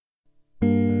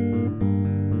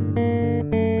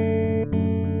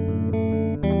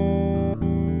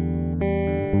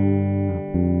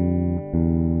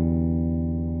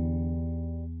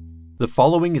The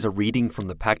following is a reading from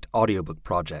the Pact audiobook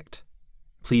project.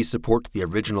 Please support the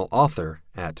original author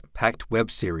at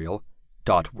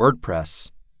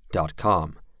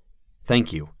pactwebserial.wordpress.com.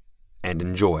 Thank you, and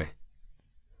enjoy.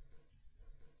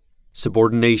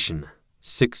 Subordination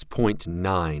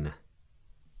 6.9.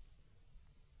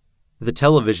 The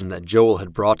television that Joel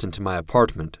had brought into my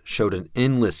apartment showed an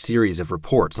endless series of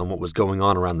reports on what was going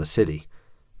on around the city.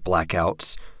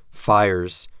 Blackouts,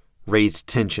 fires, raised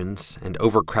tensions, and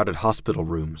overcrowded hospital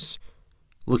rooms.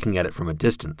 Looking at it from a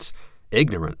distance,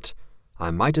 ignorant, I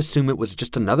might assume it was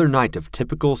just another night of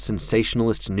typical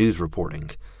sensationalist news reporting.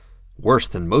 Worse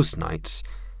than most nights,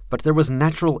 but there was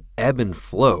natural ebb and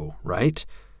flow, right?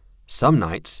 Some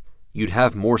nights, you'd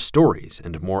have more stories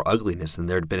and more ugliness than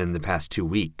there'd been in the past 2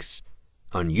 weeks.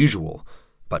 Unusual,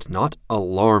 but not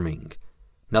alarming.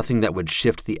 Nothing that would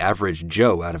shift the average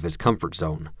Joe out of his comfort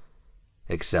zone.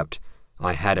 Except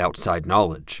I had outside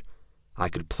knowledge. I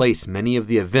could place many of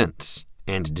the events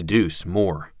and deduce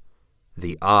more.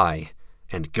 The eye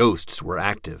and ghosts were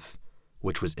active,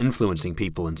 which was influencing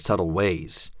people in subtle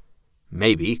ways.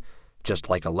 Maybe,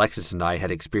 just like Alexis and I had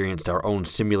experienced our own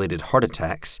simulated heart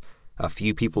attacks, a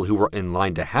few people who were in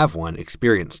line to have one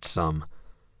experienced some.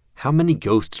 How many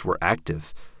ghosts were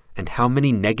active, and how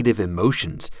many negative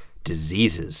emotions,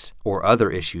 diseases, or other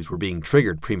issues were being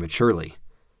triggered prematurely?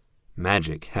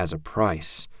 Magic has a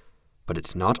price, but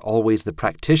it's not always the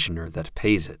practitioner that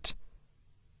pays it.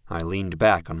 I leaned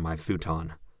back on my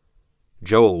futon.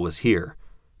 Joel was here,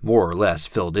 more or less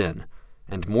filled in,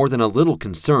 and more than a little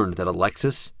concerned that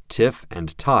Alexis, Tiff,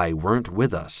 and Ty weren't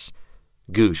with us.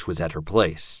 Goosh was at her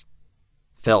place.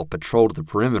 Fel patrolled the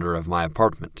perimeter of my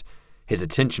apartment, his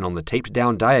attention on the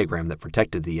taped-down diagram that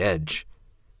protected the edge.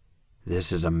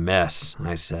 "This is a mess,"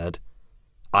 I said.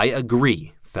 "I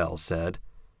agree," Fel said.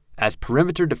 "As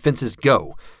perimeter defenses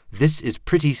go, this is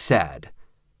pretty sad."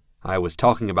 I was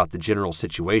talking about the general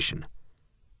situation.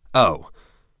 "Oh,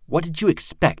 what did you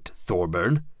expect,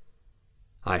 Thorburn?"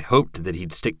 I hoped that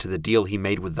he'd stick to the deal he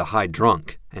made with the high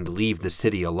drunk and leave the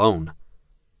city alone.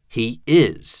 "He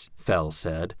is," Fel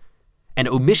said. "An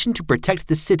omission to protect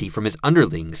the city from his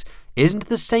underlings isn't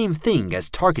the same thing as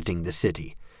targeting the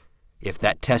city. If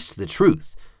that tests the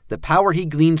truth, the power he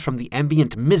gleaned from the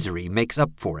ambient misery makes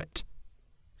up for it."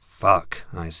 "Fuck,"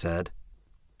 I said.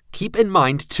 "Keep in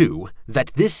mind, too,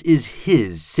 that this is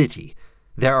his city.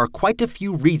 There are quite a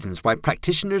few reasons why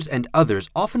practitioners and others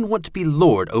often want to be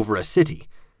lord over a city.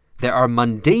 There are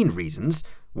mundane reasons,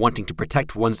 wanting to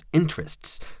protect one's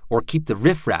interests or keep the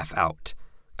riffraff out,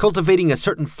 cultivating a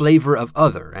certain flavor of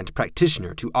other and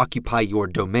practitioner to occupy your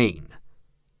domain."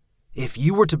 "If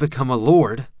you were to become a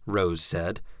lord," Rose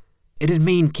said, "it'd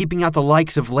mean keeping out the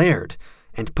likes of Laird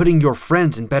and putting your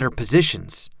friends in better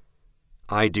positions."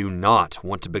 "I do not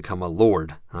want to become a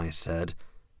lord," I said.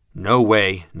 "No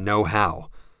way, no how.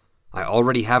 I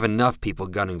already have enough people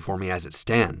gunning for me as it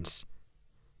stands."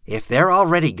 "If they're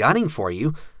already gunning for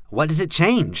you, what does it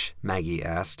change?" Maggie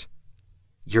asked.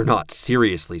 "You're not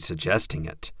seriously suggesting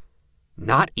it."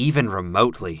 "Not even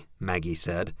remotely," Maggie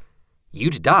said.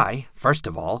 "You'd die, first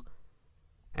of all."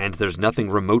 "And there's nothing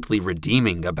remotely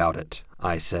redeeming about it,"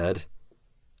 I said.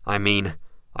 "I mean,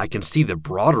 I can see the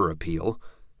broader appeal.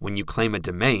 When you claim a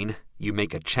domain, you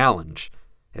make a challenge.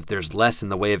 If there's less in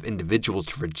the way of individuals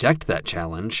to reject that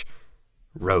challenge..."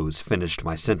 Rose finished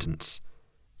my sentence.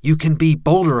 "You can be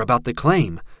bolder about the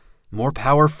claim. More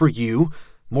power for you,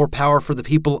 more power for the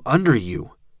people under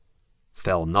you."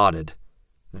 Fel nodded.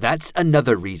 "That's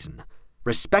another reason.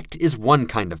 Respect is one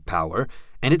kind of power,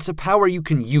 and it's a power you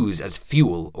can use as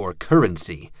fuel or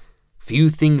currency.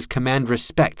 Few things command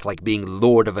respect like being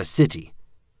lord of a city."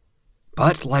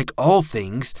 "But like all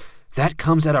things, that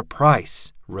comes at a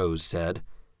price," Rose said.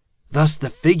 "Thus the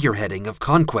figureheading of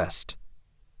conquest."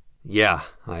 "Yeah,"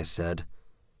 I said.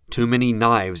 "Too many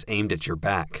knives aimed at your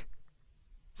back."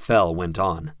 Fel went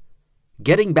on.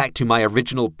 "Getting back to my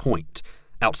original point,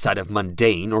 outside of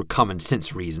mundane or common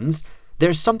sense reasons,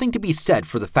 there's something to be said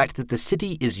for the fact that the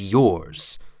city is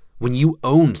yours. When you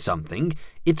own something,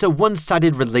 it's a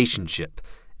one-sided relationship,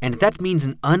 and that means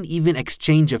an uneven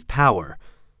exchange of power.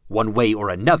 One way or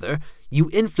another, you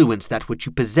influence that which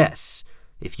you possess.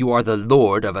 If you are the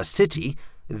lord of a city,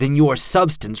 then your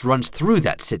substance runs through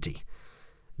that city.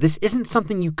 This isn't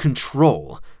something you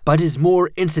control, but is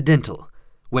more incidental.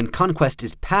 When conquest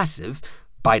is passive,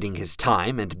 biding his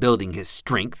time and building his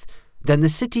strength, then the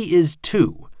city is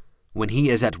too. When he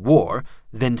is at war,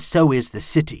 then so is the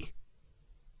city."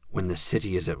 "When the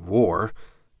city is at war,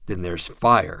 then there's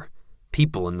fire,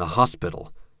 people in the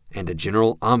hospital, and a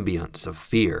general ambiance of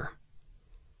fear."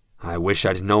 "I wish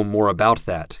I'd known more about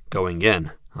that going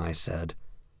in," I said.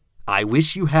 I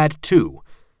wish you had too.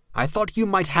 I thought you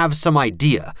might have some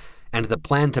idea, and the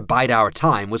plan to bide our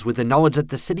time was with the knowledge that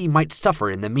the city might suffer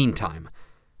in the meantime.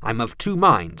 I'm of two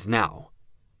minds now.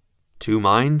 Two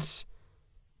minds?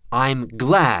 I'm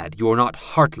glad you're not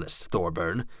heartless,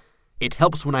 Thorburn. It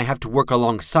helps when I have to work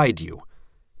alongside you.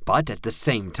 But at the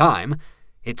same time,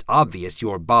 it's obvious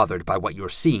you're bothered by what you're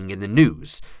seeing in the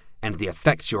news and the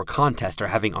effects your contests are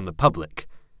having on the public.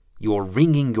 You're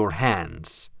wringing your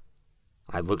hands.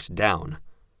 I looked down.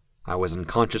 I was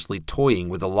unconsciously toying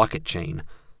with a locket chain,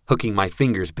 hooking my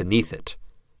fingers beneath it.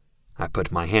 I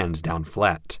put my hands down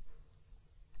flat.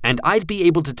 And I'd be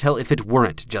able to tell if it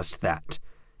weren't just that.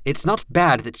 It's not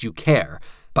bad that you care,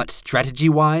 but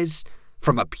strategy-wise,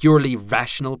 from a purely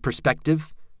rational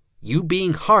perspective, you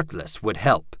being heartless would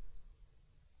help.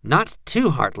 Not too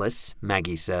heartless,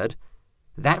 Maggie said.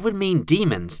 That would mean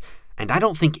demons, and I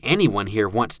don't think anyone here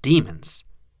wants demons.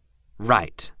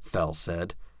 Right, Fell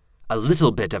said. A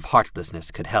little bit of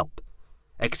heartlessness could help.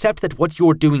 Except that what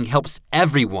you're doing helps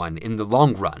everyone in the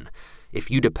long run.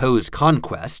 If you'd oppose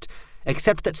conquest,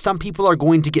 except that some people are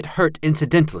going to get hurt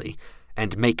incidentally,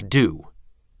 and make do.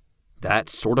 That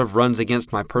sort of runs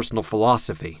against my personal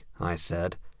philosophy, I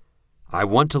said. I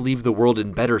want to leave the world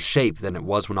in better shape than it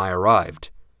was when I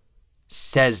arrived.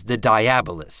 Says the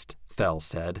diabolist, Fell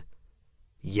said.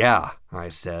 Yeah, I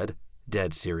said,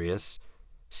 dead serious.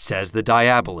 Says the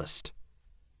diabolist.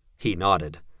 He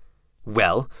nodded.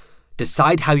 Well,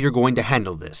 decide how you're going to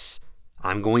handle this.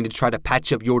 I'm going to try to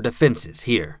patch up your defenses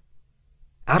here.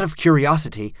 Out of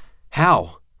curiosity,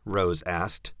 how? Rose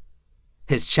asked.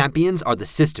 His champions are the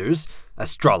Sisters,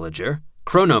 Astrologer,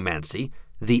 Chronomancy,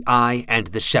 the Eye, and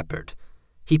the Shepherd.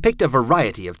 He picked a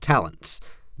variety of talents,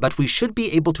 but we should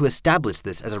be able to establish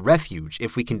this as a refuge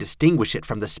if we can distinguish it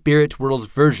from the spirit world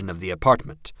version of the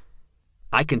apartment.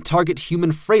 I can target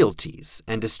human frailties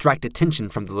and distract attention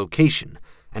from the location,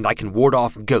 and I can ward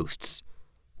off ghosts.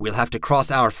 We'll have to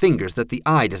cross our fingers that the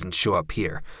Eye doesn't show up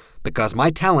here, because my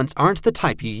talents aren't the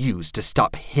type you use to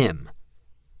stop him.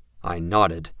 I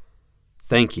nodded.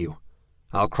 Thank you.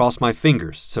 I'll cross my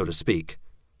fingers, so to speak.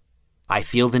 I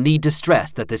feel the need to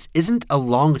stress that this isn't a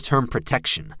long-term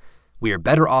protection. We are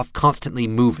better off constantly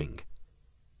moving.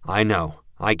 I know.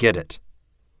 I get it.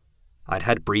 I'd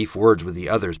had brief words with the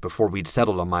others before we'd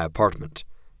settled on my apartment.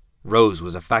 Rose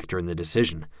was a factor in the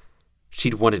decision.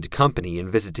 She'd wanted company in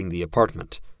visiting the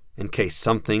apartment, in case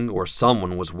something or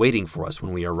someone was waiting for us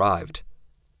when we arrived.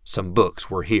 Some books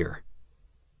were here.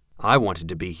 I wanted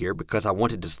to be here because I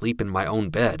wanted to sleep in my own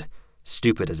bed,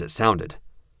 stupid as it sounded.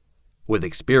 With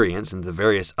experience and the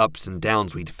various ups and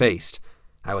downs we'd faced,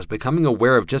 I was becoming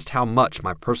aware of just how much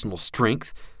my personal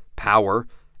strength, power,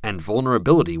 and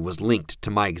vulnerability was linked to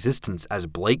my existence as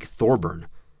Blake Thorburn.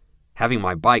 Having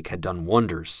my bike had done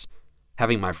wonders.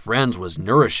 Having my friends was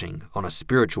nourishing on a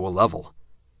spiritual level.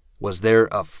 Was there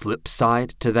a flip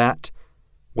side to that?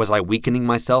 Was I weakening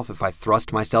myself if I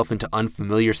thrust myself into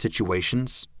unfamiliar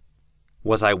situations?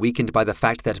 Was I weakened by the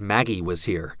fact that Maggie was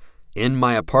here, in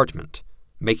my apartment,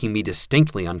 making me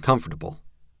distinctly uncomfortable?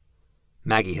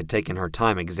 Maggie had taken her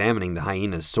time examining the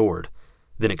hyena's sword,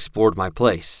 then explored my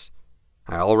place.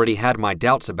 I already had my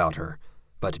doubts about her,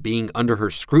 but being under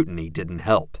her scrutiny didn't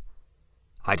help.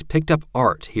 I'd picked up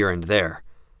art here and there,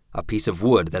 a piece of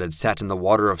wood that had sat in the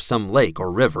water of some lake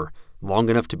or river long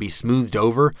enough to be smoothed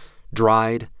over,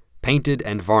 dried, painted,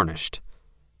 and varnished.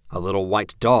 A little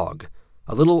white dog,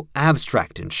 a little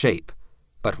abstract in shape,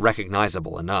 but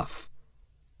recognizable enough.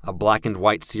 A black and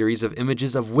white series of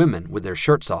images of women with their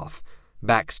shirts off,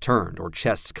 backs turned or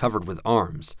chests covered with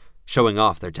arms, showing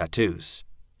off their tattoos.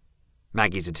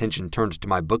 Maggie's attention turned to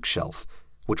my bookshelf,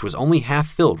 which was only half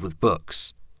filled with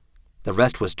books. The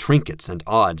rest was trinkets and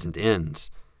odds and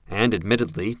ends, and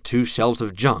admittedly 2 shelves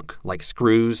of junk like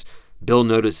screws, bill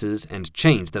notices, and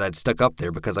change that I'd stuck up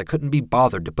there because I couldn't be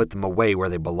bothered to put them away where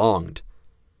they belonged.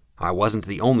 I wasn't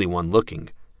the only one looking.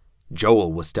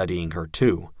 Joel was studying her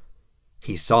too.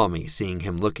 He saw me seeing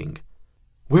him looking.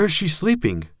 "Where's she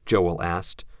sleeping?" Joel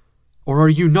asked. "Or are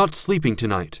you not sleeping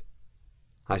tonight?"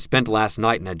 "I spent last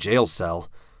night in a jail cell.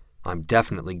 I'm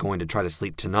definitely going to try to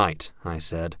sleep tonight," I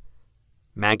said.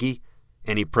 "Maggie,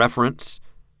 any preference?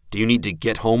 Do you need to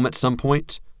get home at some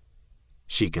point?"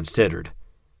 She considered.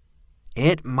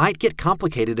 "It might get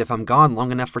complicated if I'm gone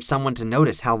long enough for someone to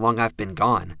notice how long I've been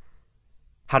gone."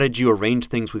 "How did you arrange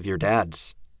things with your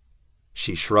dads?"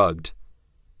 She shrugged.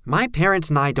 "My parents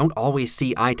and I don't always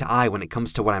see eye to eye when it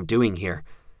comes to what I'm doing here.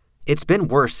 It's been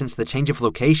worse since the change of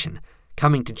location,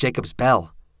 coming to Jacob's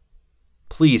Bell."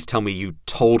 "Please tell me you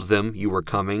told them you were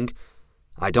coming.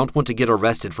 I don't want to get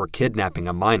arrested for kidnapping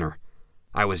a minor.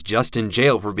 I was just in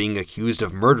jail for being accused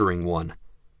of murdering one."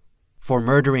 For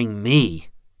murdering me,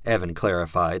 Evan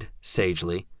clarified,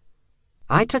 sagely.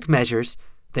 I took measures.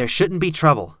 There shouldn't be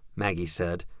trouble, Maggie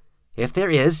said. If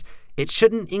there is, it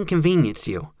shouldn't inconvenience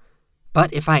you.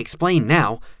 But if I explain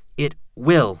now, it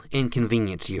will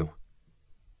inconvenience you.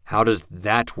 How does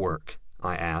that work?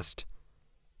 I asked.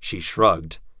 She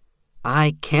shrugged.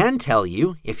 I can tell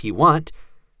you, if you want,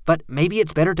 but maybe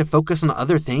it's better to focus on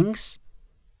other things?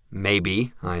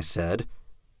 Maybe, I said.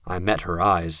 I met her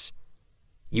eyes.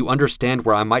 You understand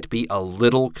where I might be a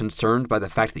little concerned by the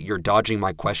fact that you're dodging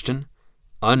my question?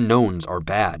 Unknowns are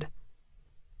bad.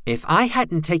 If I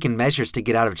hadn't taken measures to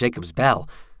get out of Jacob's Bell,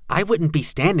 I wouldn't be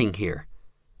standing here.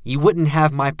 You wouldn't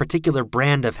have my particular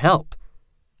brand of help.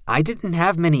 I didn't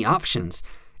have many options,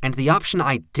 and the option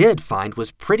I did find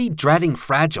was pretty dreading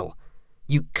fragile.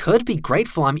 You could be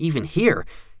grateful I'm even here,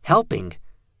 helping.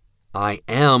 I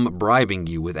am bribing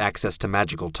you with access to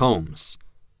magical tomes.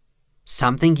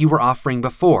 Something you were offering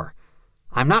before.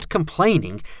 I'm not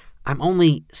complaining, I'm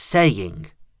only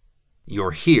saying.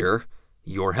 You're here,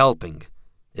 you're helping.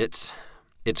 It's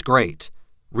great,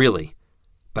 really.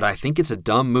 But I think it's a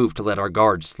dumb move to let our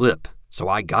guard slip, so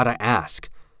I gotta ask,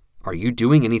 are you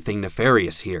doing anything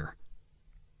nefarious here?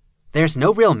 There's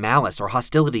no real malice or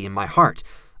hostility in my heart,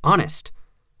 honest.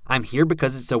 I'm here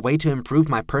because it's a way to improve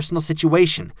my personal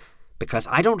situation, because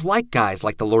I don't like guys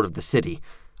like the Lord of the City,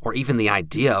 or even the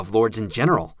idea of lords in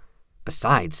general.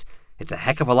 Besides, it's a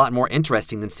heck of a lot more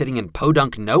interesting than sitting in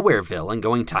Podunk Nowhereville and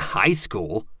going to high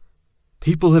school.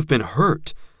 People have been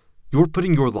hurt. You're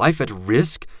putting your life at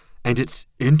risk, and it's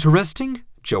interesting?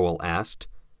 Joel asked.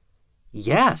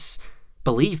 Yes.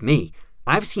 Believe me,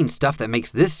 I've seen stuff that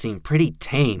makes this seem pretty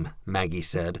tame, Maggie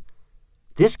said.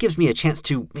 This gives me a chance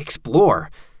to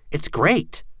explore. It's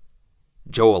great.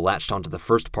 Joel latched onto the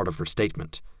first part of her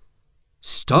statement.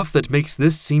 Stuff that makes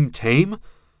this seem tame?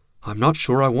 I'm not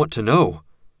sure I want to know.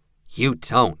 You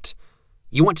don't.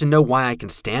 You want to know why I can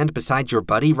stand beside your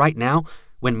buddy right now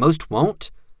when most won't?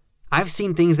 I've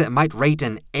seen things that might rate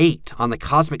an 8 on the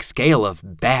cosmic scale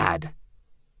of bad.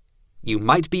 You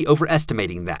might be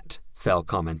overestimating that, Fell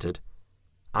commented.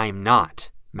 I'm not,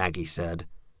 Maggie said.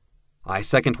 I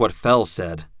second what Fell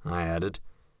said, I added.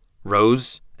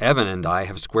 Rose, Evan, and I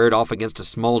have squared off against a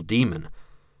small demon.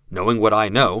 Knowing what I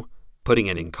know, putting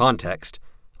it in context,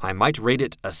 I might rate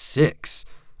it a 6,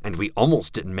 and we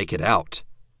almost didn't make it out.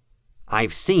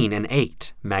 I've seen an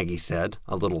 8, Maggie said,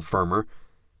 a little firmer.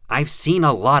 I've seen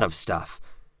a lot of stuff.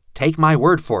 Take my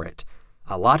word for it.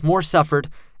 A lot more suffered,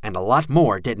 and a lot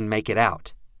more didn't make it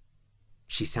out.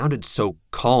 She sounded so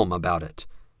calm about it.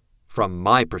 From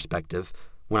my perspective,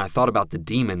 when I thought about the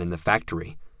demon in the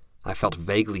factory, I felt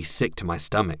vaguely sick to my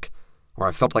stomach, or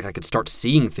I felt like I could start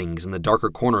seeing things in the darker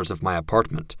corners of my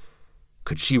apartment.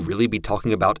 Could she really be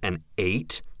talking about an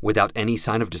 8 without any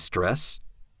sign of distress?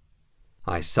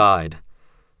 I sighed.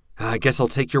 I guess I'll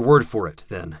take your word for it,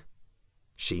 then.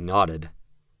 She nodded.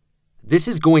 This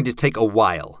is going to take a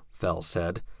while, Fell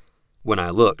said. When I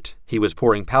looked, he was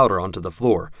pouring powder onto the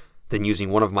floor, then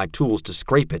using one of my tools to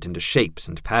scrape it into shapes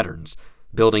and patterns,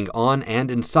 building on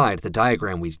and inside the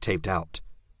diagram we'd taped out.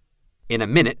 In a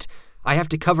minute, I have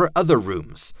to cover other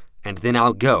rooms, and then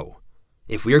I'll go.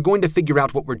 If we are going to figure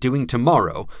out what we're doing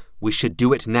tomorrow, we should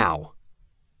do it now.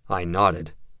 I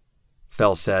nodded.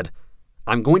 Fell said,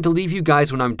 I'm going to leave you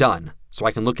guys when I'm done, so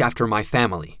I can look after my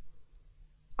family.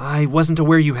 I wasn't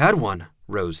aware you had one,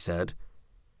 Rose said.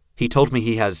 He told me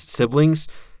he has siblings,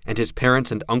 and his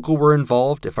parents and uncle were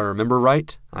involved, if I remember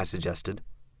right, I suggested.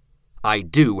 I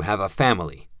do have a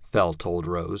family, Fell told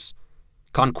Rose.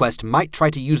 Conquest might try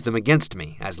to use them against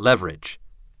me as leverage.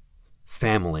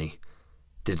 Family.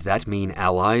 Did that mean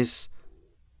allies?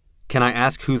 Can I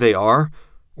ask who they are,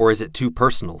 or is it too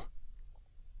personal?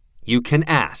 You can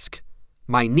ask.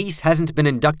 My niece hasn't been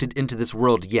inducted into this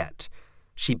world yet.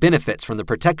 She benefits from the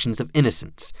protections of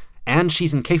innocence, and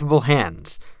she's in capable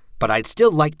hands, but I'd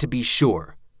still like to be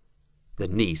sure. The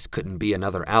niece couldn't be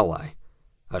another ally.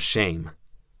 A shame.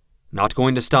 Not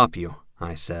going to stop you,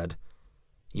 I said.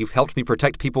 You've helped me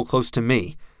protect people close to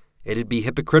me. It'd be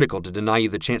hypocritical to deny you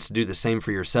the chance to do the same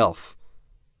for yourself.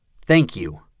 Thank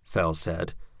you, Fell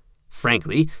said.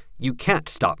 Frankly, you can't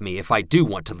stop me if I do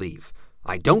want to leave.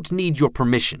 I don't need your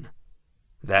permission.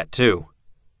 That too.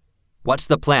 What's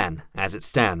the plan, as it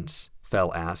stands?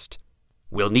 Fell asked.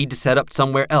 We'll need to set up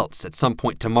somewhere else at some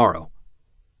point tomorrow.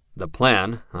 The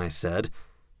plan, I said,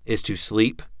 is to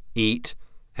sleep, eat,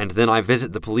 and then I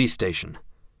visit the police station.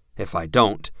 If I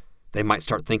don't, they might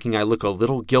start thinking I look a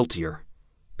little guiltier.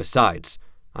 Besides,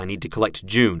 I need to collect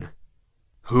June.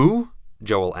 Who?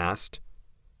 Joel asked.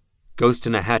 Ghost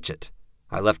in a hatchet.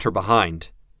 I left her behind.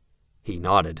 He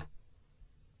nodded.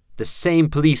 The same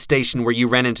police station where you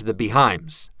ran into the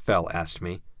Beheims, Fell asked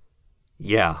me.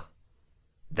 Yeah.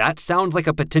 That sounds like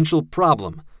a potential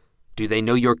problem. Do they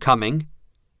know you're coming?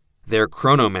 They're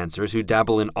chronomancers who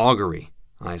dabble in augury,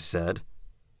 I said.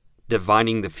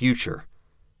 Divining the future.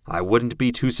 I wouldn't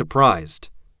be too surprised.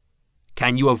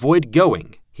 Can you avoid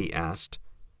going? He asked.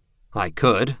 I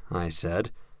could, I said.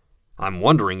 I'm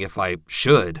wondering if I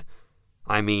should.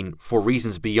 I mean, for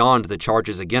reasons beyond the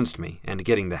charges against me and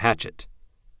getting the hatchet.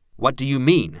 What do you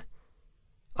mean?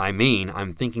 I mean,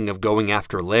 I'm thinking of going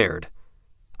after Laird.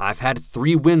 I've had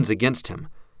 3 wins against him.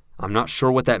 I'm not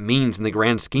sure what that means in the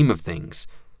grand scheme of things,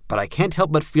 but I can't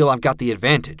help but feel I've got the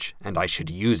advantage, and I should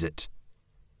use it.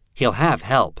 He'll have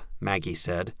help, Maggie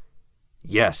said.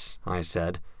 Yes, I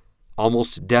said.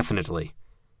 Almost definitely.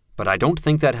 But I don't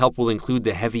think that help will include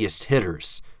the heaviest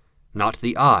hitters. Not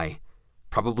the Eye.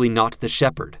 Probably not the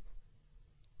Shepherd.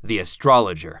 The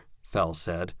astrologer, Fell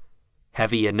said.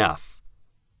 Heavy enough.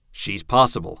 She's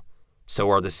possible. So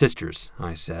are the sisters,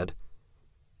 I said.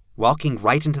 Walking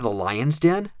right into the lion's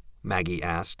den? Maggie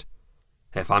asked.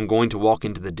 If I'm going to walk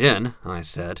into the den, I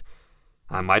said,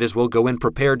 I might as well go in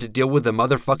prepared to deal with the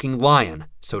motherfucking lion,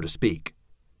 so to speak.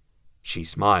 She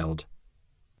smiled.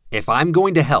 If I'm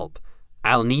going to help,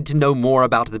 I'll need to know more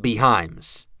about the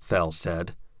Beheims, Fell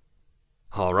said.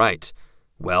 All right.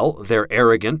 Well, they're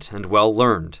arrogant and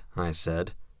well-learned, I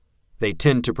said. They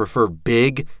tend to prefer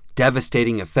big,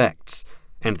 devastating effects,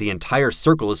 and the entire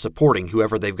circle is supporting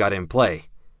whoever they've got in play.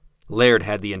 Laird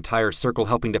had the entire circle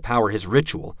helping to power his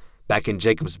ritual back in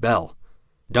Jacob's Bell.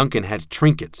 Duncan had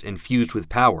trinkets infused with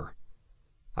power.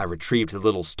 I retrieved the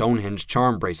little Stonehenge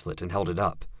charm bracelet and held it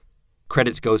up.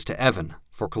 Credit goes to Evan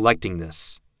for collecting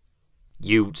this.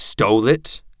 You stole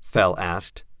it? Fell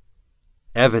asked.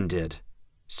 Evan did.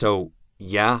 So,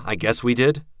 yeah, I guess we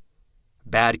did?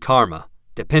 Bad karma,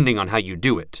 depending on how you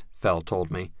do it, Fell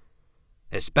told me.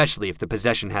 Especially if the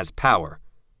possession has power.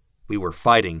 We were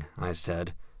fighting, I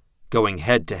said. Going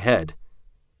head to head.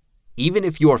 Even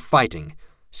if you're fighting,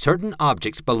 certain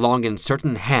objects belong in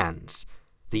certain hands.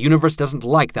 The universe doesn't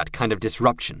like that kind of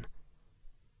disruption.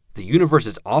 The universe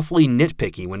is awfully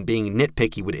nitpicky when being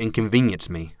nitpicky would inconvenience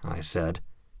me, I said.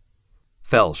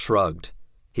 Fell shrugged.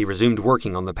 He resumed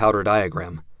working on the powder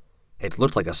diagram. It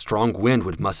looked like a strong wind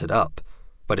would muss it up,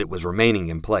 but it was remaining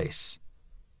in place.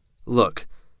 Look,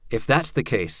 if that's the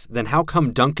case, then how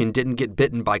come Duncan didn't get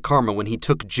bitten by karma when he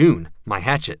took June, my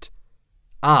hatchet?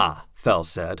 Ah, Fell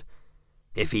said.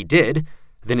 If he did,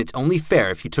 then it's only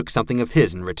fair if you took something of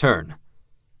his in return.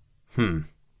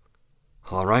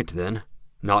 All right, then.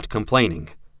 Not complaining.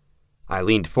 I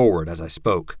leaned forward as I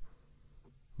spoke.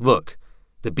 Look,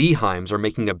 the Beheims are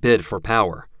making a bid for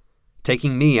power.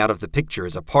 Taking me out of the picture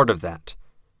is a part of that.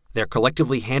 They're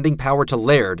collectively handing power to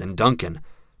Laird and Duncan,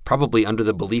 probably under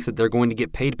the belief that they're going to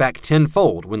get paid back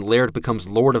tenfold when Laird becomes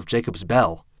Lord of Jacob's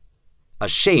Bell. A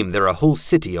shame they're a whole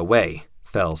city away,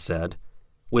 Fell said.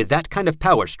 With that kind of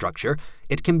power structure,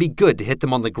 it can be good to hit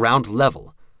them on the ground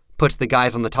level, put the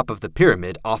guys on the top of the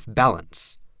pyramid off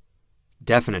balance.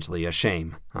 Definitely a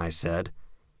shame, I said.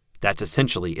 That's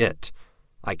essentially it.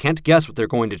 I can't guess what they're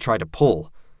going to try to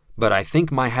pull, but I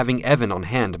think my having Evan on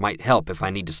hand might help if I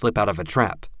need to slip out of a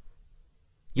trap.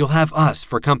 You'll have us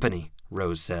for company,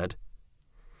 Rose said.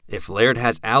 If Laird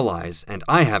has allies and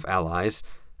I have allies,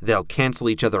 they'll cancel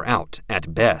each other out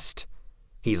at best.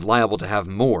 He's liable to have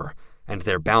more, and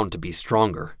they're bound to be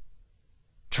stronger.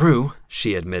 True,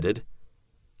 she admitted.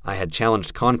 I had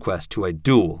challenged Conquest to a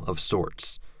duel of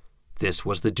sorts. This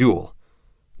was the duel.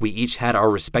 We each had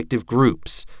our respective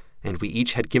groups, and we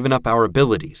each had given up our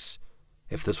abilities.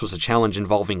 If this was a challenge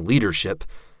involving leadership,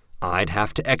 I'd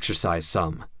have to exercise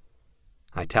some.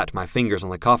 I tapped my fingers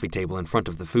on the coffee table in front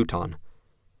of the futon.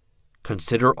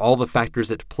 Consider all the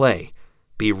factors at play.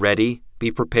 Be ready,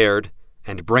 be prepared,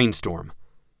 and brainstorm.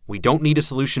 We don't need a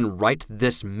solution right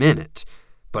this minute,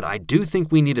 but I do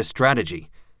think we need a strategy,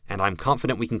 and I'm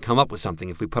confident we can come up with something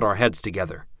if we put our heads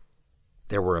together.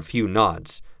 There were a few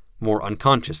nods, more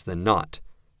unconscious than not,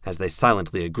 as they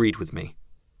silently agreed with me.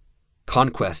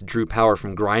 Conquest drew power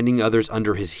from grinding others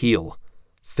under his heel,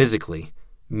 physically,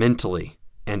 mentally,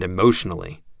 and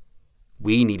emotionally.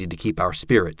 We needed to keep our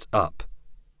spirits up.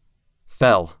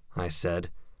 Fell, I said.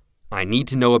 I need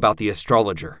to know about the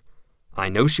astrologer. I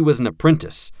know she was an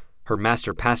apprentice. Her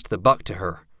master passed the buck to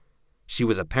her. She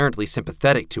was apparently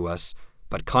sympathetic to us,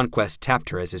 but Conquest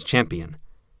tapped her as his champion.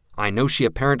 I know she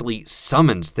apparently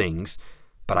summons things,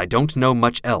 but I don't know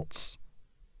much else.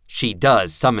 She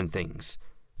does summon things.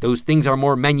 Those things are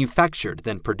more manufactured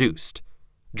than produced,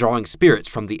 drawing spirits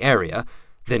from the area,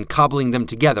 then cobbling them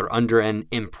together under an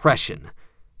impression.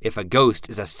 If a ghost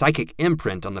is a psychic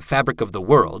imprint on the fabric of the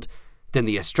world, then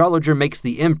the astrologer makes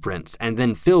the imprints and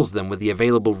then fills them with the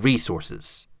available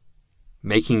resources.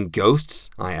 Making ghosts?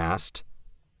 I asked.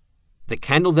 The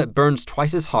candle that burns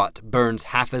twice as hot burns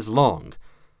half as long.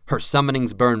 Her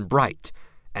summonings burn bright,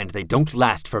 and they don't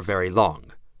last for very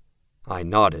long. I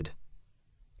nodded.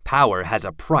 Power has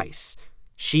a price.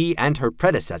 She and her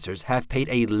predecessors have paid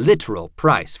a literal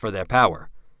price for their power.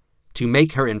 To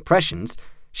make her impressions,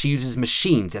 she uses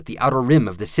machines at the outer rim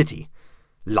of the city.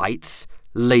 Lights,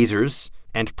 lasers,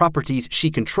 and properties she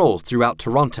controls throughout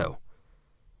Toronto.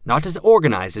 Not as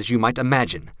organized as you might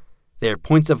imagine. They're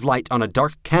points of light on a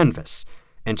dark canvas,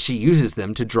 and she uses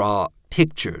them to draw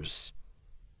pictures.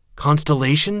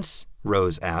 Constellations?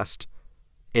 Rose asked.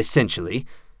 Essentially.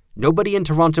 Nobody in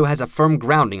Toronto has a firm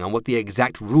grounding on what the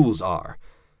exact rules are.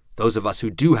 Those of us who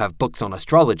do have books on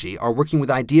astrology are working with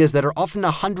ideas that are often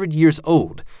 100 years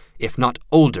old, if not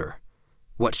older.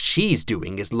 What she's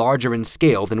doing is larger in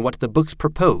scale than what the books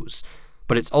propose,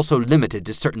 but it's also limited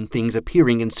to certain things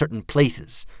appearing in certain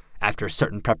places, after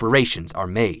certain preparations are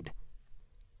made.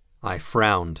 I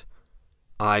frowned.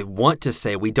 I want to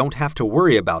say we don't have to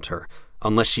worry about her,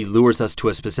 unless she lures us to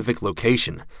a specific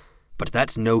location. But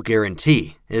that's no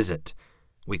guarantee, is it?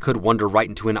 We could wander right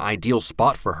into an ideal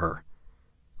spot for her.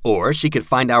 Or she could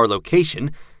find our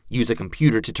location, use a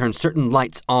computer to turn certain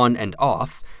lights on and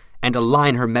off, and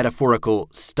align her metaphorical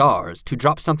stars to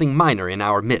drop something minor in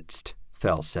our midst,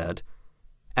 Fell said.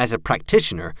 As a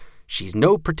practitioner, she's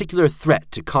no particular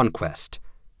threat to conquest.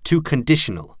 Too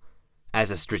conditional.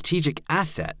 As a strategic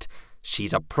asset,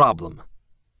 she's a problem.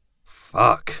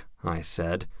 Fuck, I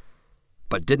said.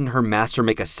 But didn't her master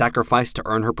make a sacrifice to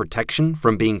earn her protection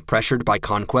from being pressured by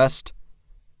conquest?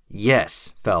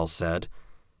 Yes, Fell said.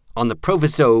 On the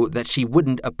proviso that she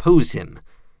wouldn't oppose him.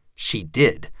 She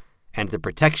did, and the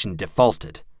protection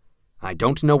defaulted. I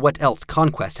don't know what else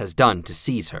conquest has done to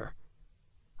seize her.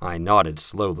 I nodded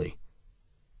slowly.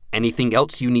 Anything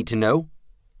else you need to know?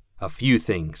 A few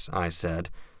things, I said,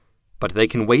 but they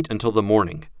can wait until the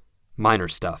morning. Minor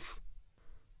stuff.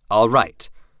 All right.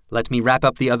 Let me wrap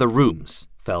up the other rooms,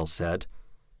 Fell said.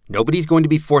 Nobody's going to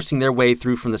be forcing their way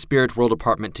through from the spirit world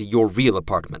apartment to your real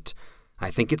apartment.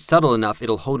 I think it's subtle enough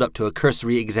it'll hold up to a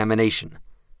cursory examination.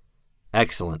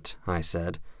 Excellent, I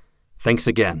said. Thanks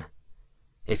again.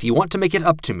 If you want to make it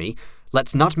up to me,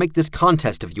 let's not make this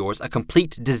contest of yours a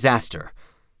complete disaster.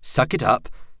 Suck it up,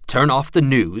 turn off the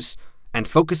news, and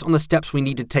focus on the steps we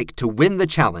need to take to win the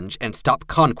challenge and stop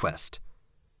conquest.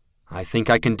 I think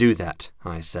I can do that,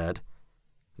 I said.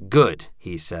 Good,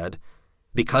 he said,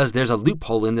 because there's a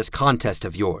loophole in this contest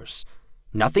of yours.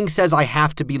 Nothing says I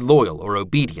have to be loyal or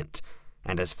obedient,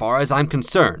 and as far as I'm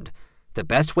concerned, the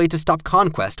best way to stop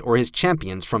Conquest or his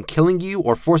champions from killing you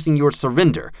or forcing your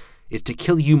surrender is to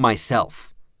kill you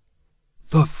myself.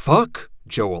 The fuck?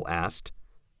 Joel asked.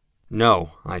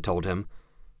 No, I told him.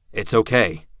 It's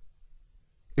okay.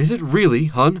 Is it really,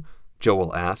 hun?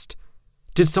 Joel asked.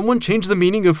 Did someone change the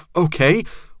meaning of okay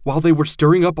while they were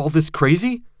stirring up all this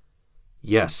crazy?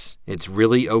 Yes, it's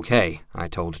really okay, I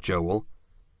told Joel.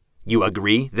 You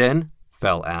agree, then?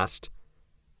 Fell asked.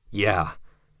 Yeah.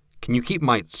 Can you keep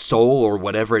my soul or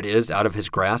whatever it is out of his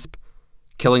grasp?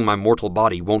 Killing my mortal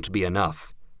body won't be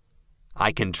enough.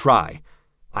 I can try.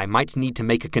 I might need to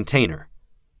make a container.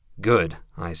 Good,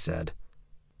 I said.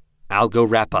 I'll go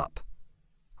wrap up.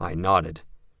 I nodded.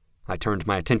 I turned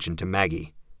my attention to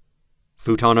Maggie.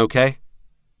 Futon okay?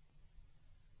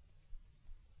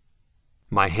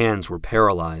 My hands were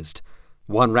paralyzed,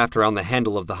 one wrapped around the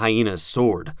handle of the hyena's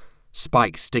sword,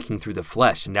 spikes sticking through the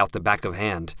flesh and out the back of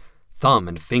hand, thumb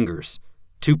and fingers,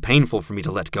 too painful for me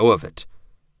to let go of it.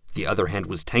 The other hand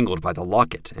was tangled by the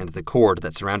locket and the cord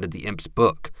that surrounded the imp's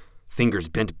book, fingers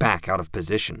bent back out of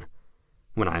position.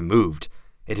 When I moved,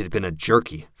 it had been a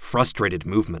jerky, frustrated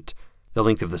movement, the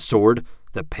length of the sword,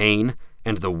 the pain,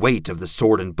 and the weight of the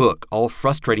sword and book all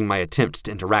frustrating my attempts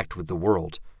to interact with the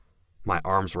world. My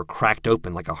arms were cracked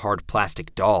open like a hard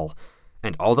plastic doll,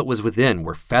 and all that was within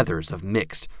were feathers of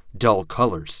mixed, dull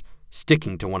colors,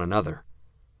 sticking to one another.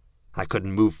 I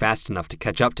couldn't move fast enough to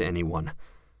catch up to anyone.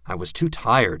 I was too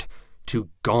tired, too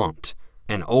gaunt,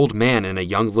 an old man in a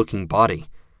young-looking body,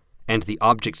 and the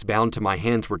objects bound to my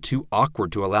hands were too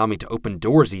awkward to allow me to open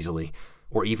doors easily,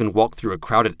 or even walk through a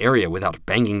crowded area without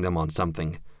banging them on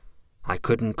something. I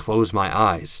couldn't close my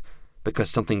eyes, because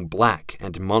something black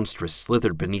and monstrous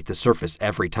slithered beneath the surface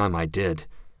every time I did.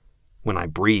 When I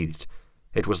breathed,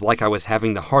 it was like I was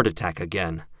having the heart attack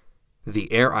again.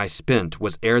 The air I spent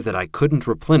was air that I couldn't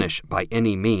replenish by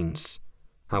any means.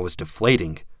 I was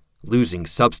deflating, losing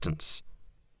substance.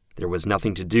 There was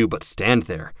nothing to do but stand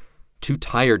there, too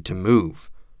tired to move,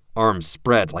 arms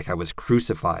spread like I was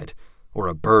crucified, or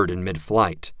a bird in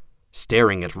mid-flight,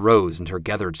 staring at Rose and her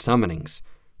gathered summonings,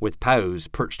 with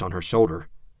Pauz perched on her shoulder.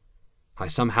 I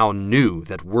somehow knew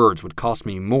that words would cost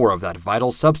me more of that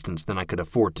vital substance than I could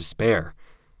afford to spare.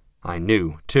 I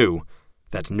knew, too,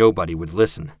 that nobody would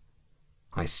listen.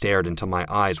 I stared until my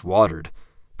eyes watered,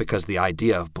 because the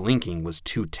idea of blinking was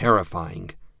too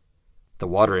terrifying. The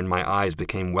water in my eyes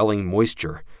became welling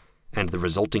moisture, and the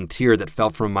resulting tear that fell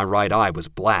from my right eye was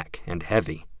black and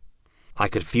heavy. I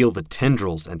could feel the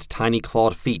tendrils and tiny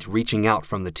clawed feet reaching out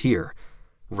from the tear,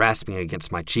 rasping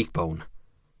against my cheekbone.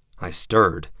 I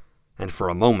stirred, and for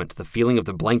a moment the feeling of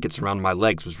the blankets around my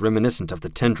legs was reminiscent of the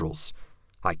tendrils.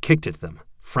 I kicked at them,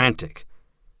 frantic.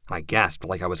 I gasped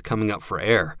like I was coming up for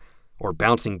air, or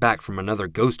bouncing back from another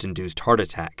ghost-induced heart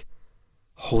attack.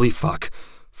 Holy fuck!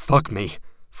 Fuck me!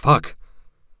 Fuck!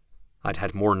 I'd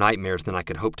had more nightmares than I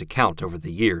could hope to count over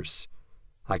the years.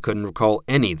 I couldn't recall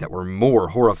any that were more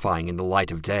horrifying in the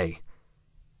light of day.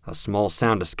 A small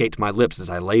sound escaped my lips as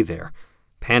I lay there,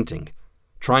 panting,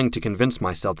 trying to convince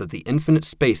myself that the infinite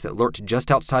space that lurked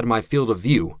just outside my field of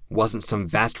view wasn't some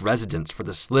vast residence for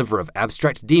the sliver of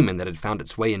abstract demon that had found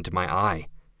its way into my eye.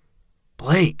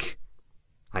 Blake!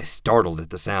 I startled at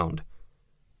the sound.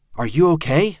 Are you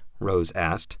okay? Rose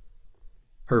asked.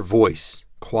 Her voice,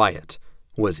 quiet,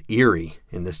 was eerie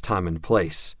in this time and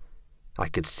place. I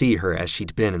could see her as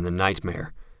she'd been in the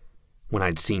nightmare. When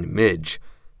I'd seen Midge,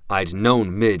 I'd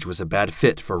known Midge was a bad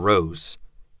fit for Rose.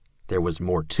 There was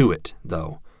more to it,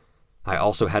 though. I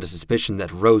also had a suspicion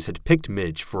that Rose had picked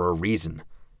Midge for a reason.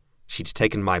 She'd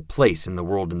taken my place in the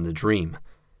world in the dream.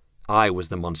 I was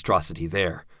the monstrosity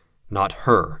there, not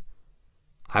her.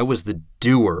 I was the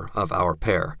doer of our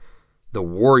pair, the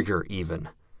warrior even,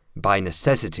 by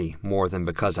necessity more than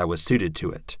because I was suited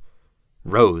to it.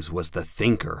 Rose was the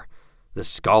thinker, the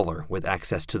scholar with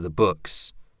access to the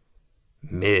books.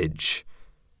 Midge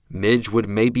would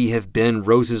maybe have been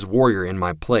Rose's warrior in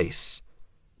my place,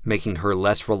 making her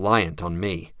less reliant on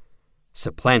me,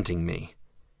 supplanting me.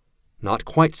 Not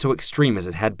quite so extreme as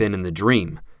it had been in the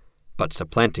dream, but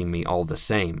supplanting me all the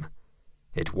same.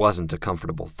 It wasn't a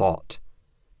comfortable thought.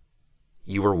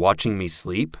 You were watching me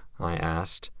sleep? I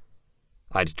asked.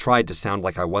 I'd tried to sound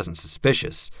like I wasn't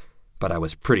suspicious, but I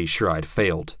was pretty sure I'd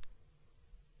failed.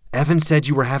 Evan said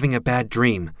you were having a bad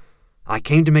dream. I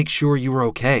came to make sure you were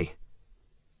okay.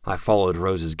 I followed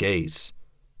Rose's gaze.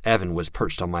 Evan was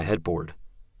perched on my headboard.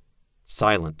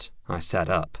 Silent, I sat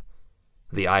up.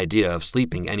 The idea of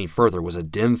sleeping any further was a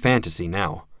dim fantasy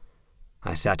now.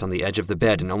 I sat on the edge of the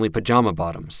bed in only pajama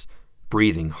bottoms,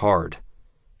 breathing hard.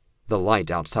 The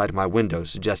light outside my window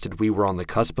suggested we were on the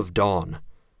cusp of dawn.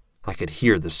 I could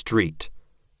hear the street.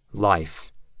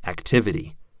 Life,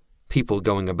 activity, people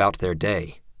going about their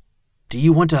day. Do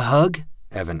you want a hug?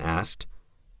 Evan asked.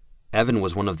 Evan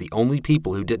was one of the only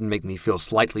people who didn't make me feel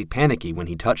slightly panicky when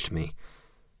he touched me.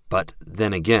 But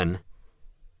then again,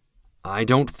 I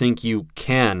don't think you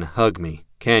can hug me,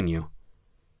 can you?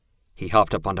 He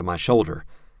hopped up onto my shoulder,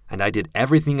 and I did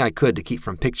everything I could to keep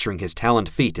from picturing his taloned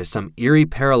feet as some eerie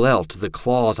parallel to the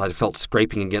claws I'd felt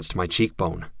scraping against my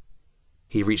cheekbone.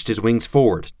 He reached his wings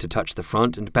forward to touch the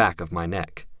front and back of my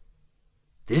neck.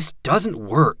 This doesn't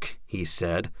work, he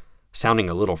said, sounding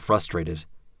a little frustrated.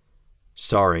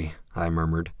 Sorry, I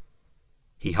murmured.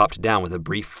 He hopped down with a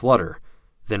brief flutter,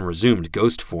 then resumed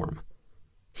ghost form.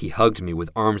 He hugged me with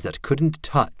arms that couldn't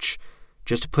touch,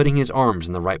 just putting his arms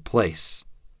in the right place.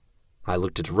 I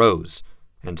looked at Rose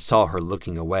and saw her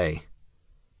looking away.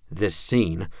 This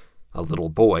scene, a little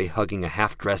boy hugging a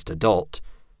half-dressed adult,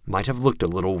 might have looked a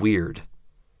little weird.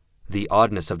 The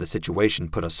oddness of the situation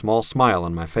put a small smile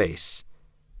on my face.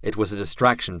 It was a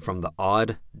distraction from the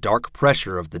odd, dark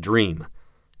pressure of the dream,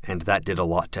 and that did a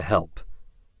lot to help.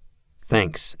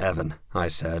 Thanks, Evan, I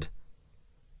said.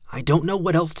 I don't know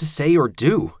what else to say or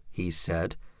do, he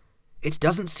said. It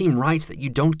doesn't seem right that you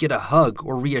don't get a hug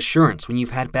or reassurance when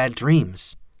you've had bad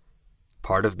dreams.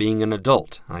 Part of being an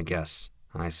adult, I guess,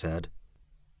 I said.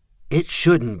 It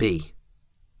shouldn't be.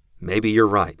 Maybe you're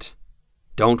right.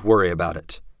 Don't worry about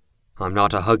it. I'm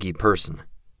not a huggy person.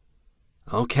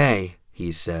 Okay,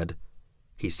 he said.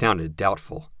 He sounded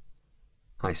doubtful.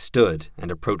 I stood and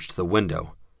approached the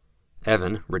window.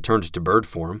 Evan, returned to bird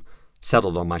form,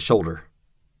 settled on my shoulder.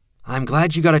 I'm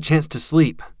glad you got a chance to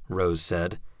sleep, Rose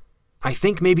said. I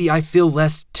think maybe I feel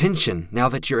less tension now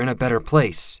that you're in a better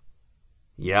place.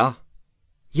 Yeah?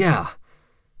 Yeah.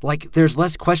 Like there's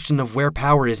less question of where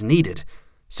power is needed,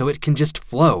 so it can just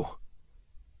flow.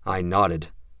 I nodded.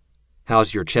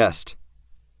 How's your chest?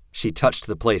 She touched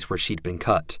the place where she'd been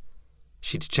cut.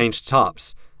 She'd changed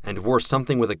tops and wore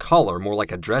something with a collar more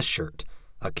like a dress shirt,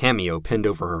 a cameo pinned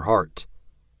over her heart.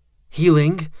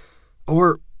 Healing?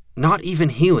 Or not even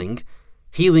healing.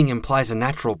 Healing implies a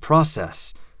natural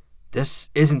process. This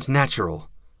isn't natural.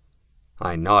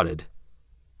 I nodded.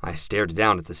 I stared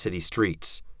down at the city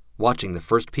streets, watching the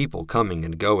first people coming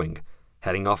and going,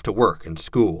 heading off to work and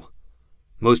school.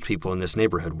 Most people in this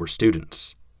neighborhood were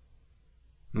students.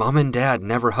 Mom and Dad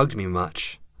never hugged me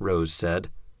much, Rose said.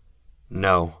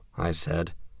 No, I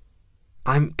said.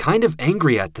 I'm kind of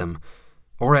angry at them,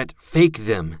 or at fake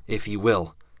them, if you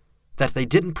will, that they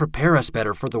didn't prepare us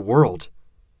better for the world.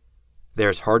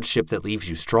 There's hardship that leaves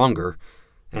you stronger,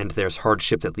 and there's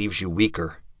hardship that leaves you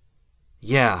weaker.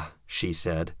 Yeah, she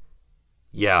said.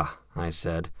 Yeah, I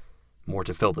said, more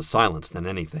to fill the silence than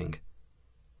anything.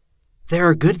 There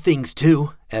are good things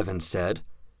too, Evan said.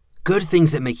 Good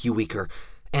things that make you weaker,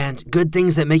 and good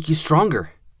things that make you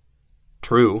stronger.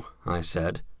 True, I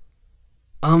said.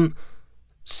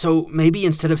 So maybe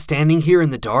instead of standing here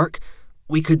in the dark,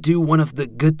 we could do one of the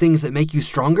good things that make you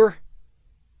stronger?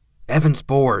 Evan's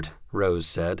bored, Rose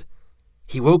said.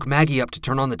 He woke Maggie up to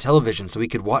turn on the television so he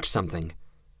could watch something.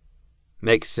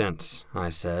 Makes sense, I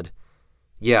said.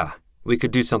 Yeah, we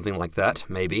could do something like that,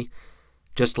 maybe.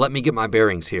 Just let me get my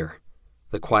bearings here.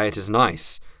 The quiet is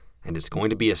nice, and it's going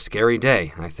to be a scary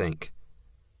day, I think.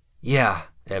 Yeah,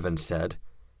 Evan said.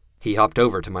 He hopped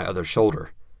over to my other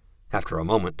shoulder. After a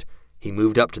moment, he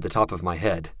moved up to the top of my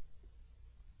head.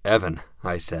 Evan,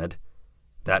 I said,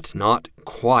 that's not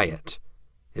quiet.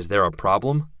 Is there a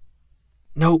problem?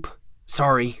 Nope,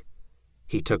 sorry.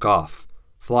 He took off,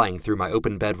 flying through my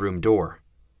open bedroom door.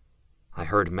 I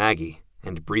heard Maggie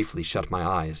and briefly shut my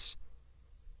eyes.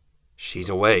 She's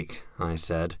awake, I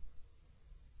said.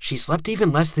 She slept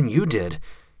even less than you did,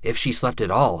 if she slept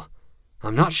at all.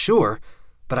 I'm not sure,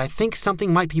 but I think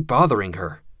something might be bothering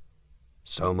her.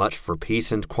 So much for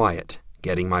peace and quiet,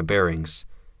 getting my bearings.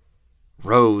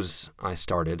 Rose, I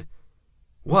started.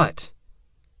 What?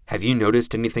 Have you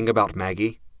noticed anything about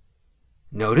Maggie?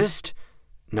 Noticed?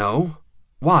 No.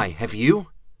 Why, have you?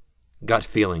 Gut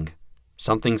feeling.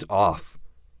 Something's off.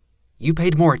 You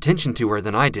paid more attention to her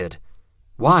than I did.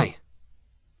 Why?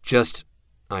 Just,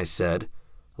 I said,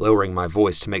 lowering my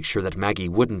voice to make sure that Maggie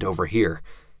wouldn't overhear,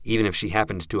 even if she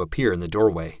happened to appear in the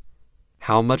doorway.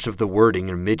 How much of the wording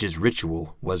in Midge's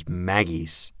ritual was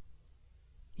Maggie's?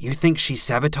 You think she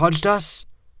sabotaged us?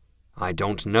 I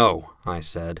don't know, I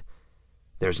said.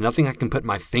 There's nothing I can put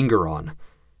my finger on,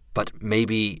 but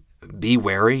maybe be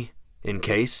wary, in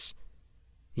case.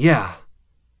 Yeah,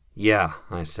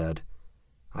 I said.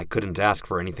 I couldn't ask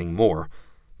for anything more,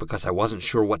 because I wasn't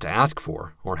sure what to ask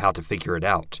for or how to figure it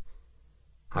out.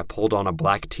 I pulled on a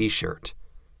black t-shirt.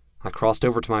 I crossed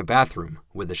over to my bathroom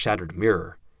with the shattered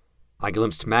mirror. I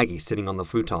glimpsed Maggie sitting on the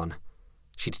futon.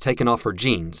 She'd taken off her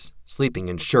jeans, sleeping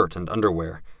in shirt and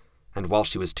underwear, and while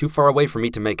she was too far away for me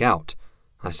to make out,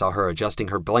 I saw her adjusting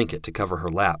her blanket to cover her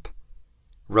lap.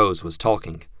 Rose was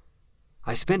talking.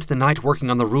 I spent the night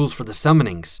working on the rules for the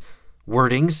summonings,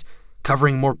 wordings,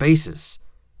 covering more bases.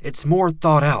 It's more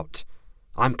thought out.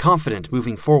 I'm confident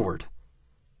moving forward.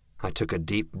 I took a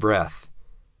deep breath.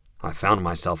 I found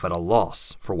myself at a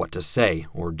loss for what to say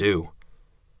or do.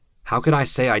 How could I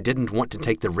say I didn't want to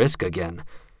take the risk again,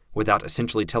 without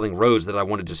essentially telling Rose that I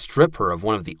wanted to strip her of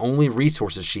one of the only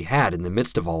resources she had in the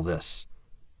midst of all this?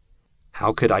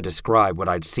 How could I describe what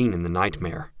I'd seen in the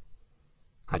nightmare?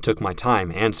 I took my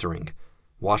time answering,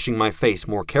 washing my face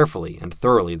more carefully and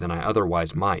thoroughly than I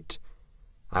otherwise might.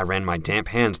 I ran my damp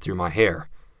hands through my hair,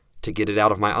 to get it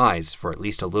out of my eyes for at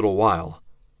least a little while.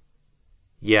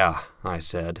 Yeah, I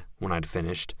said, when I'd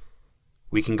finished.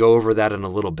 We can go over that in a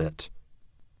little bit.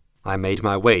 I made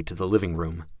my way to the living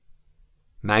room.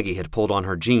 Maggie had pulled on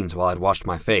her jeans while I'd washed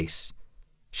my face.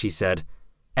 She said,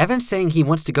 Evan's saying he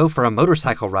wants to go for a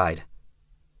motorcycle ride.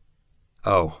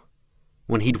 Oh,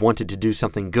 when he'd wanted to do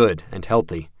something good and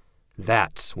healthy,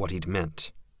 that's what he'd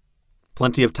meant.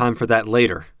 Plenty of time for that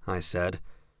later, I said.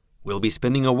 We'll be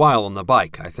spending a while on the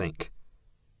bike, I think.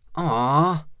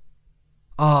 Aw,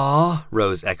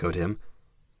 Rose echoed him.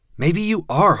 Maybe you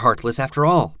are heartless after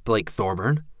all, Blake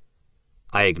Thorburn.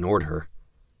 I ignored her.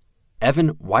 Evan,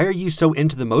 why are you so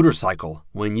into the motorcycle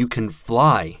when you can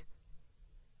fly?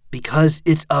 Because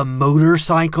it's a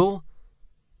motorcycle?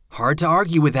 Hard to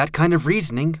argue with that kind of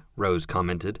reasoning, Rose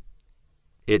commented.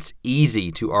 It's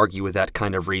easy to argue with that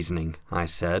kind of reasoning, I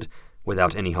said,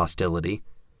 without any hostility.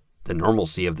 The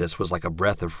normalcy of this was like a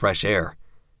breath of fresh air.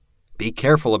 Be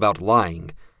careful about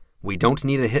lying. We don't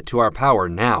need a hit to our power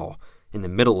now, in the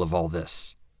middle of all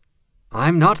this.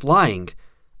 I'm not lying.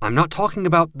 I'm not talking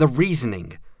about the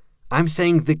reasoning. I'm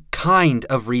saying the kind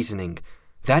of reasoning,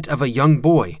 that of a young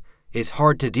boy, is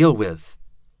hard to deal with.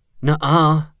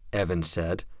 "Nuh-uh," Evan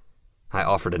said. I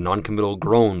offered a noncommittal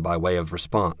groan by way of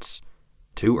response.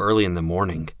 Too early in the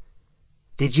morning.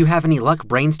 "Did you have any luck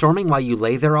brainstorming while you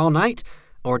lay there all night?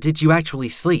 Or did you actually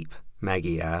sleep?"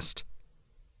 Maggie asked.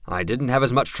 I didn't have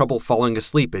as much trouble falling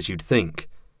asleep as you'd think.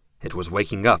 It was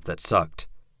waking up that sucked.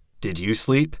 Did you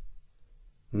sleep?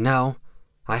 "No.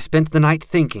 I spent the night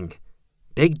thinking.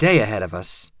 Big day ahead of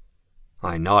us."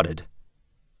 I nodded.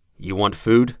 "You want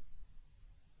food?"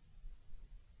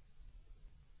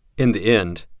 In the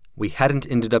end, we hadn't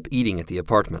ended up eating at the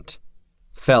apartment.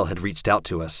 Fell had reached out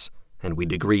to us, and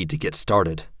we'd agreed to get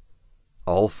started.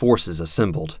 All forces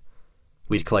assembled.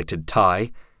 We'd collected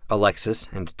Ty, Alexis,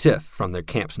 and Tiff from their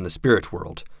camps in the spirit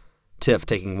world, Tiff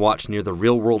taking watch near the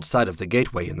real-world side of the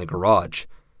gateway in the garage,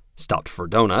 stopped for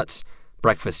donuts,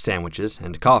 breakfast sandwiches,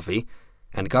 and coffee,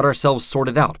 and got ourselves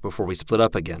sorted out before we split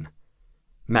up again.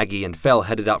 Maggie and Fell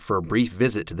headed out for a brief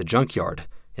visit to the junkyard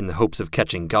in the hopes of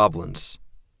catching goblins.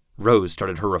 Rose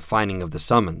started her refining of the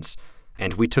summons,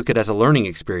 and we took it as a learning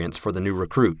experience for the new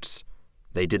recruits.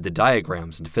 They did the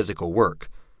diagrams and physical work.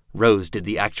 Rose did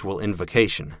the actual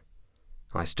invocation.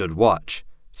 I stood watch,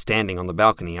 standing on the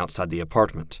balcony outside the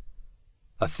apartment.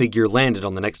 A figure landed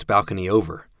on the next balcony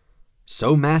over.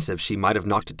 So massive she might have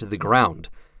knocked it to the ground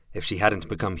if she hadn't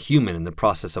become human in the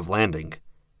process of landing.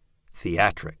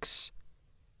 Theatrics.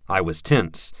 I was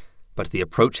tense, but the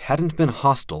approach hadn't been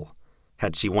hostile.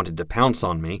 Had she wanted to pounce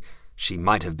on me, she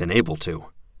might have been able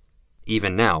to.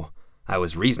 Even now, I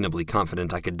was reasonably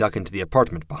confident I could duck into the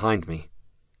apartment behind me.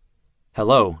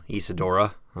 "Hello,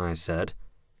 Isadora," I said.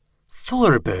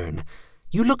 "Thorburn,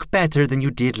 you look better than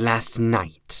you did last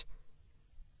night."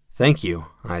 "Thank you,"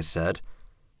 I said.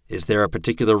 "Is there a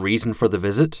particular reason for the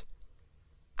visit?"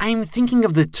 "I'm thinking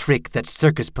of the trick that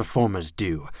circus performers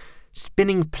do,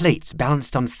 spinning plates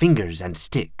balanced on fingers and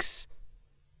sticks."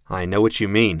 "I know what you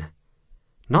mean."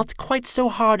 "Not quite so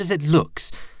hard as it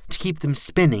looks to keep them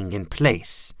spinning in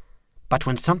place. But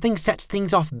when something sets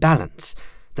things off balance,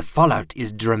 the fallout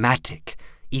is dramatic,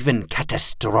 even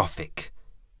catastrophic."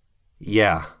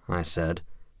 "Yeah," I said.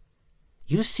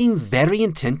 "You seem very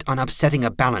intent on upsetting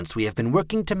a balance we have been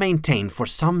working to maintain for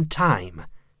some time."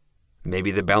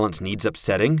 "Maybe the balance needs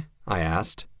upsetting?" I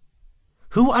asked.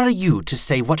 "Who are you to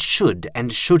say what should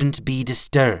and shouldn't be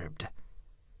disturbed?"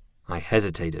 I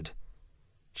hesitated.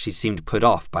 She seemed put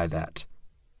off by that.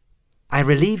 "I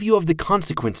relieve you of the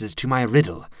consequences to my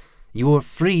riddle. You're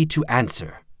free to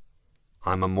answer."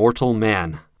 "I'm a mortal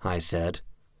man," I said.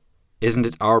 "Isn't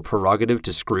it our prerogative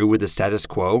to screw with the status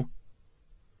quo?"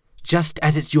 "Just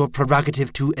as it's your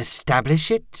prerogative to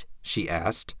establish it?" she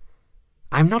asked.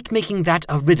 "I'm not making that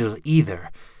a riddle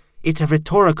either. It's a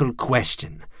rhetorical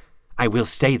question. I will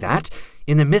say that,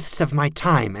 in the myths of my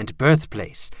time and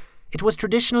birthplace, it was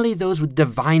traditionally those with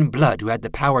divine blood who had the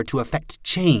power to effect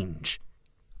change.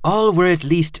 All were at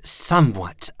least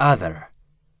somewhat other."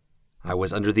 "I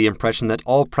was under the impression that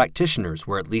all practitioners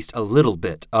were at least a little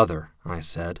bit other," I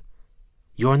said.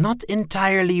 "You're not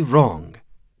entirely wrong."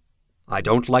 "I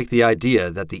don't like the idea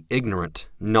that the ignorant,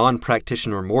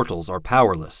 non-practitioner mortals are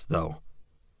powerless, though."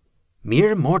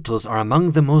 "Mere mortals are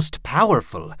among the most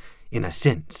powerful, in a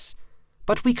sense.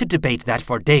 But we could debate that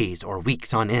for days or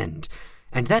weeks on end,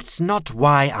 and that's not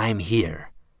why I'm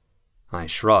here." I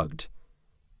shrugged.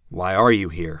 "Why are you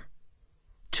here?"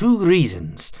 "Two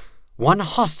reasons. One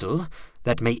hostile,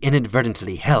 that may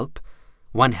inadvertently help.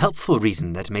 One helpful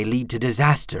reason that may lead to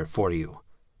disaster for you."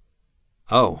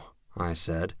 "Oh," I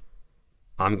said.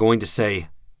 "I'm going to say,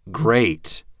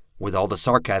 'Great,' with all the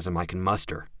sarcasm I can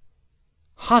muster."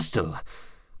 "Hostile.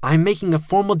 I'm making a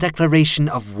formal declaration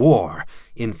of war,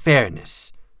 in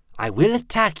fairness. I will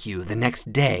attack you the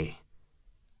next day."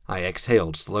 I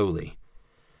exhaled slowly.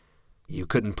 "You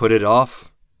couldn't put it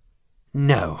off?"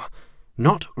 "No,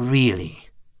 not really."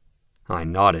 I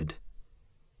nodded.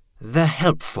 "The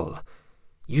helpful.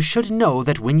 You should know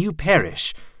that when you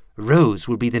perish, Rose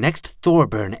will be the next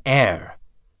Thorburn heir."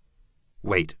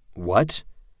 "Wait, what?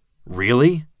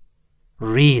 Really?"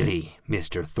 "Really,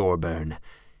 Mr. Thorburn.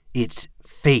 It's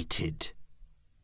fated."